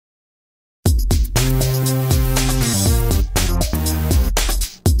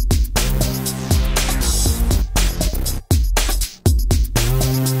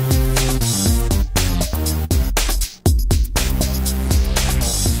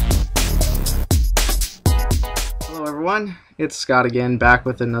everyone, it's Scott again, back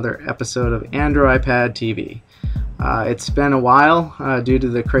with another episode of AndroiPadTV. It's been a while due to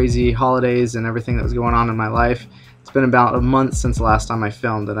the crazy holidays and everything that was going on in my life. It's been about a month since the last time I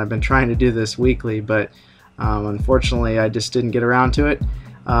filmed, and I've been trying to do this weekly, but unfortunately I just didn't get around to it.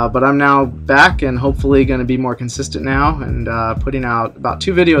 But I'm now back and hopefully going to be more consistent now and putting out about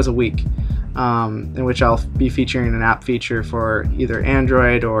 2 videos a week, in which I'll be featuring an app feature for either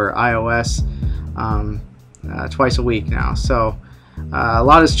Android or iOS twice a week now. So a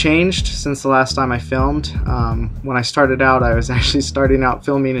lot has changed since the last time I filmed. When I started out, I was actually starting out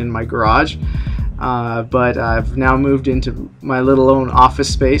filming in my garage, but I've now moved into my little own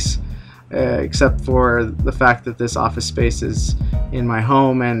office space, except for the fact that this office space is in my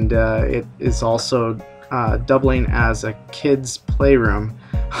home, and it is also doubling as a kid's playroom.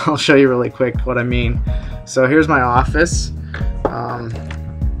 I'll show you really quick what I mean. So here's my office.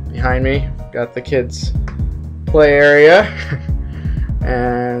 Behind me, got the kids' play area,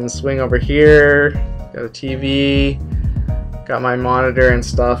 and swing over here, got a TV, got my monitor and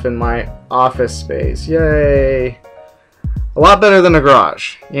stuff in my office space. Yay! A lot better than a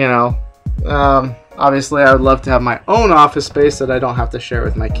garage, you know. Obviously I would love to have my own office space that I don't have to share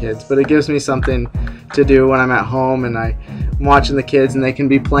with my kids, but it gives me something to do when I'm at home and I'm watching the kids and they can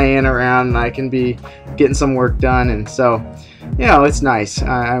be playing around and I can be getting some work done, and so, you know, it's nice.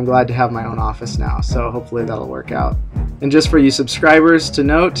 I'm glad to have my own office now, so hopefully that'll work out. And just for you subscribers to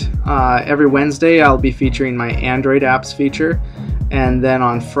note, every Wednesday I'll be featuring my Android apps feature, and then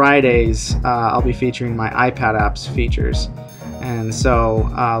on Fridays I'll be featuring my iPad apps features. And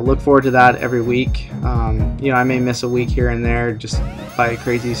so look forward to that every week. You know, I may miss a week here and there just by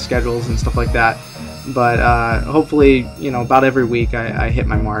crazy schedules and stuff like that, but hopefully, you know, about every week I hit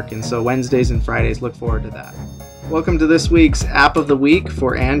my mark, and so Wednesdays and Fridays, look forward to that. Welcome to this week's App of the Week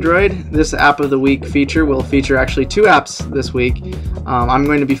for Android. This App of the Week feature will feature actually 2 apps this week. I'm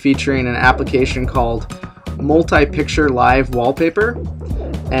going to be featuring an application called MultiPicture Live Wallpaper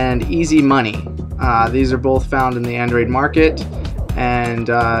and EasyMoney. These are both found in the Android market, and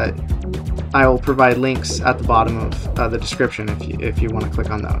I will provide links at the bottom of the description if you want to click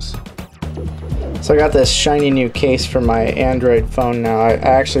on those. So I got this shiny new case for my Android phone now. I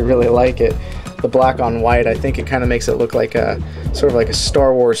actually really like it. The black on white, I think it kind of makes it look like a sort of like a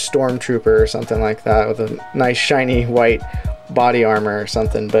Star Wars stormtrooper or something like that, with a nice shiny white body armor or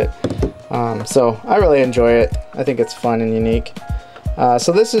something. But so I really enjoy it. I think it's fun and unique.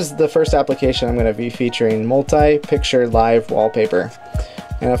 So this is the first application I'm going to be featuring, MultiPicture Live Wallpaper.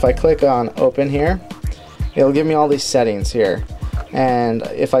 And if I click on open here, it'll give me all these settings here. And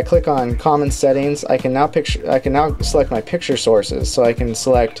if I click on common settings, I can now select my picture sources. So I can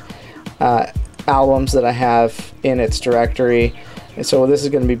select albums that I have in its directory. And so this is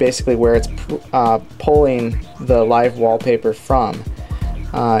going to be basically where it's pulling the live wallpaper from.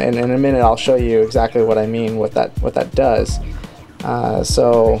 And in a minute I'll show you exactly what I mean, what that does.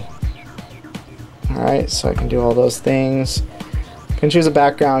 So alright, so I can do all those things. I can choose a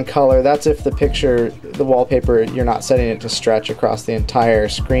background color. That's if the wallpaper, you're not setting it to stretch across the entire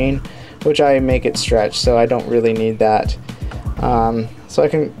screen, which I make it stretch, so I don't really need that. So I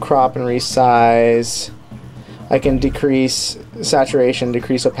can crop and resize. I can decrease saturation,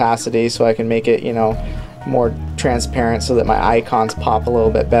 decrease opacity, so I can make it, you know, more transparent so that my icons pop a little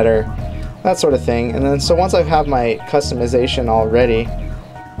bit better. That sort of thing. And then so once I have my customization all ready,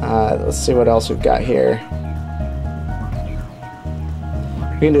 let's see what else we've got here.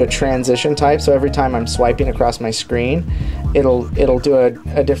 We can do a transition type, so every time I'm swiping across my screen, it'll do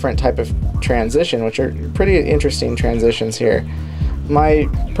a different type of transition, which are pretty interesting transitions here. My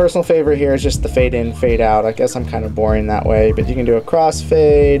personal favorite here is just the fade in, fade out. I guess I'm kind of boring that way, but you can do a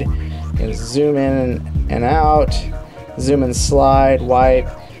crossfade, and zoom in and out, zoom and slide, wipe.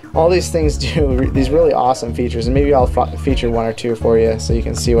 All these things do these really awesome features, and maybe I'll feature 1 or 2 for you so you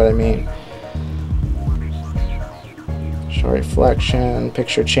can see what I mean. Show reflection,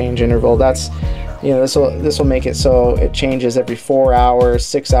 picture change interval. That's, you know, this will make it so it changes every 4 hours,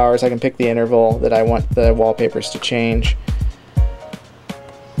 6 hours. I can pick the interval that I want the wallpapers to change.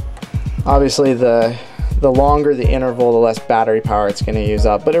 Obviously, the longer the interval, the less battery power it's going to use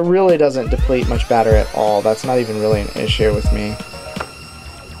up, but it really doesn't deplete much battery at all. That's not even really an issue with me.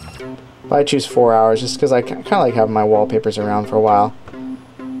 I choose 4 hours just because I kind of like having my wallpapers around for a while.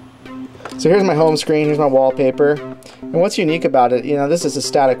 So here's my home screen, here's my wallpaper. And what's unique about it, you know, this is a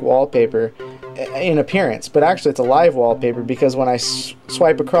static wallpaper in appearance, but actually it's a live wallpaper, because when I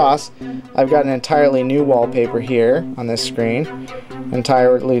swipe across, I've got an entirely new wallpaper here on this screen.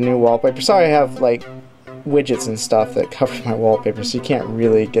 Entirely new wallpaper. Sorry, I have like widgets and stuff that cover my wallpaper, so you can't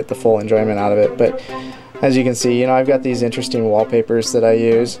really get the full enjoyment out of it. But as you can see, you know, I've got these interesting wallpapers that I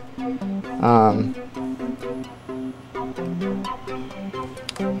use.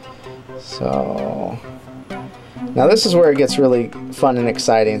 So now this is where it gets really fun and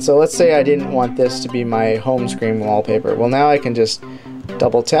exciting. So let's say I didn't want this to be my home screen wallpaper. Well, now I can just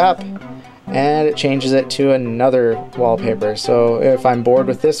double tap and it changes it to another wallpaper. So if I'm bored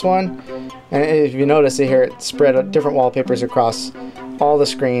with this one, and if you notice here, it spread different wallpapers across all the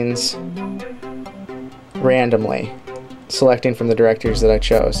screens randomly, selecting from the directories that I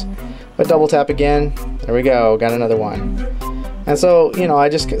chose. But double tap again, there we go, got another one. And so, you know,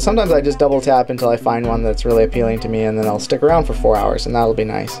 sometimes I just double tap until I find one that's really appealing to me, and then I'll stick around for 4 hours, and that'll be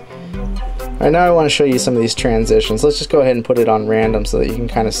nice. Alright, now I want to show you some of these transitions. Let's just go ahead and put it on random so that you can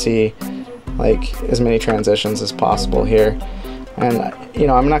kind of see like as many transitions as possible here. And you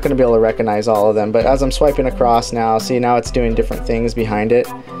know, I'm not going to be able to recognize all of them, but as I'm swiping across now, see, now it's doing different things behind it.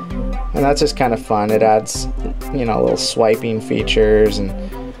 And that's just kind of fun. It adds, you know, little swiping features, and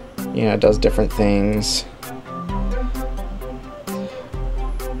you know, it does different things.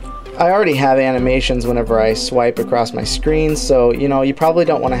 I already have animations whenever I swipe across my screen, so you know, you probably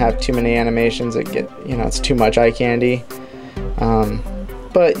don't want to have too many animations that get, you know, it's too much eye candy.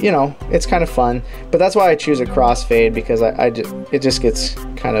 But you know, it's kind of fun. But that's why I choose a crossfade, because it just gets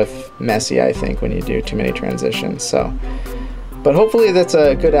kind of messy, I think, when you do too many transitions. So, but hopefully that's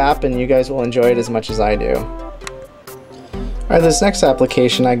a good app and you guys will enjoy it as much as I do. Alright, this next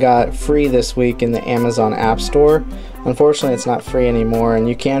application I got free this week in the Amazon App Store. Unfortunately, it's not free anymore, and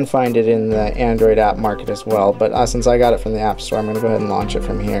you can find it in the Android app market as well, but since I got it from the App Store, I'm going to go ahead and launch it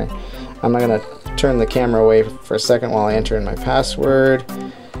from here. I'm going to turn the camera away for a second while I enter in my password.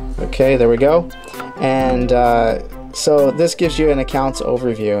 Okay, there we go. And so this gives you an accounts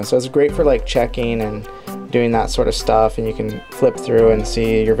overview, and so it's great for like checking and doing that sort of stuff, and you can flip through and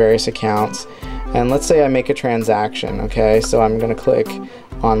see your various accounts. And let's say I make a transaction, okay, so I'm going to click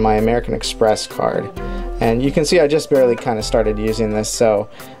on my American Express card. And you can see I just barely kind of started using this, so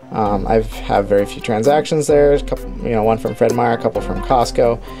I have very few transactions there. A couple, you know, one from Fred Meyer, a couple from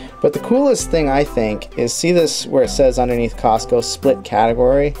Costco. But the coolest thing, I think, is see this where it says underneath Costco split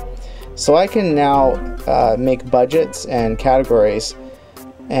category. So I can now make budgets and categories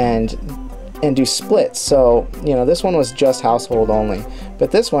and do splits. So you know, this one was just household only,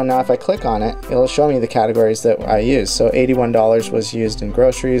 but this one, now if I click on it, it'll show me the categories that I use. So $81 was used in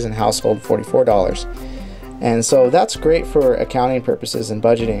groceries, and household $44. And so that's great for accounting purposes and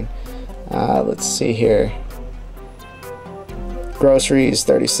budgeting. Let's see here. Groceries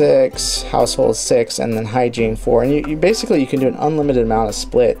 36, household 6, and then hygiene 4. And you basically you can do an unlimited amount of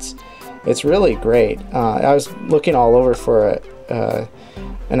splits. It's really great. I was looking all over for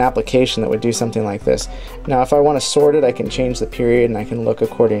an application that would do something like this. Now if I want to sort it, I can change the period, and I can look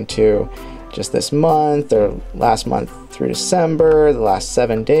according to just this month, or last month through December, the last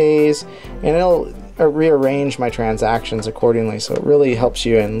 7 days, and it'll rearrange my transactions accordingly. So it really helps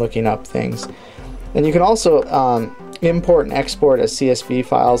you in looking up things. And you can also import and export as CSV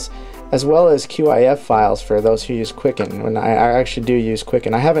files, as well as QIF files for those who use Quicken. When I actually do use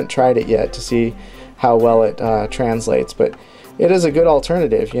Quicken, I haven't tried it yet to see how well it translates, but it is a good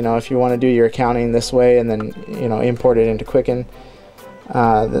alternative. You know, if you want to do your accounting this way and then, you know, import it into Quicken,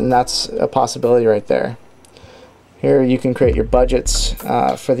 then that's a possibility right there. Here you can create your budgets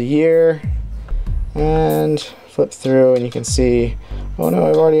for the year, and flip through, and you can see, oh no,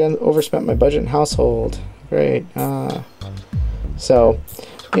 I've already overspent my budget in household. Great. So,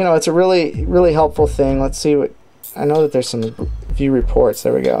 you know, it's a really helpful thing. Let's see what, I know that there's some view reports.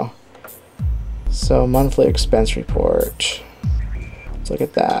 There we go. So monthly expense report. Let's look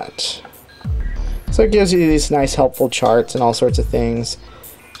at that. So it gives you these nice helpful charts and all sorts of things.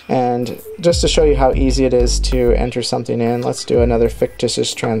 And just to show you how easy it is to enter something in, let's do another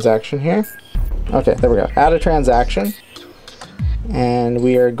fictitious transaction here. Okay, there we go. Add a transaction. And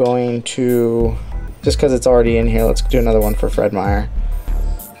we are going to, just because it's already in here, let's do another one for Fred Meyer.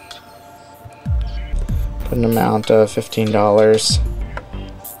 Put an amount of $15.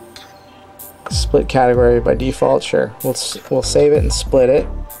 Split category by default, sure. We'll save it and split it.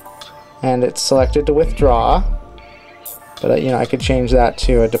 And it's selected to withdraw. But you know, I could change that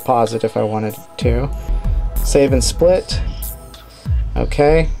to a deposit if I wanted to. Save and split.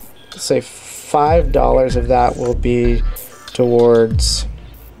 Okay. Say $5 of that will be towards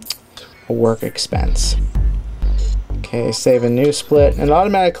a work expense. Okay, save a new split, and it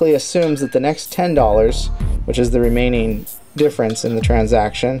automatically assumes that the next $10, which is the remaining difference in the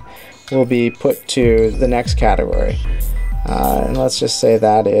transaction, will be put to the next category. And let's just say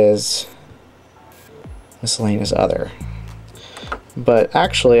that is miscellaneous other. but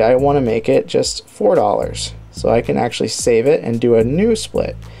actually I want to make it just $4. So I can actually save it and do a new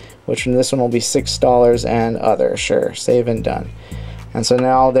split, which from this one will be $6 and other. Sure, save and done. And so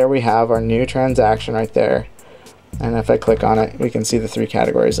now there we have our new transaction right there. And if I click on it, we can see the 3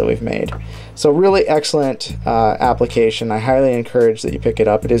 categories that we've made. So really excellent application. I highly encourage that you pick it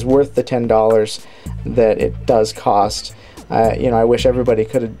up. It is worth the $10 that it does cost. You know, I wish everybody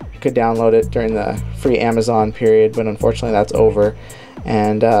could download it during the free Amazon period, but unfortunately that's over.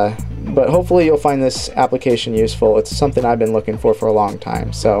 And but hopefully you'll find this application useful. It's something I've been looking for a long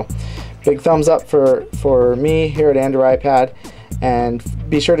time. So big thumbs up for me here at AndroiPad, and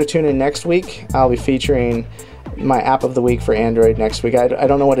be sure to tune in next week. I'll be featuring my app of the week for Android next week. I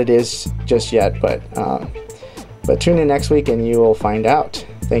don't know what it is just yet, but tune in next week and you will find out.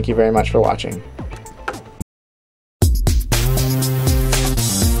 Thank you very much for watching.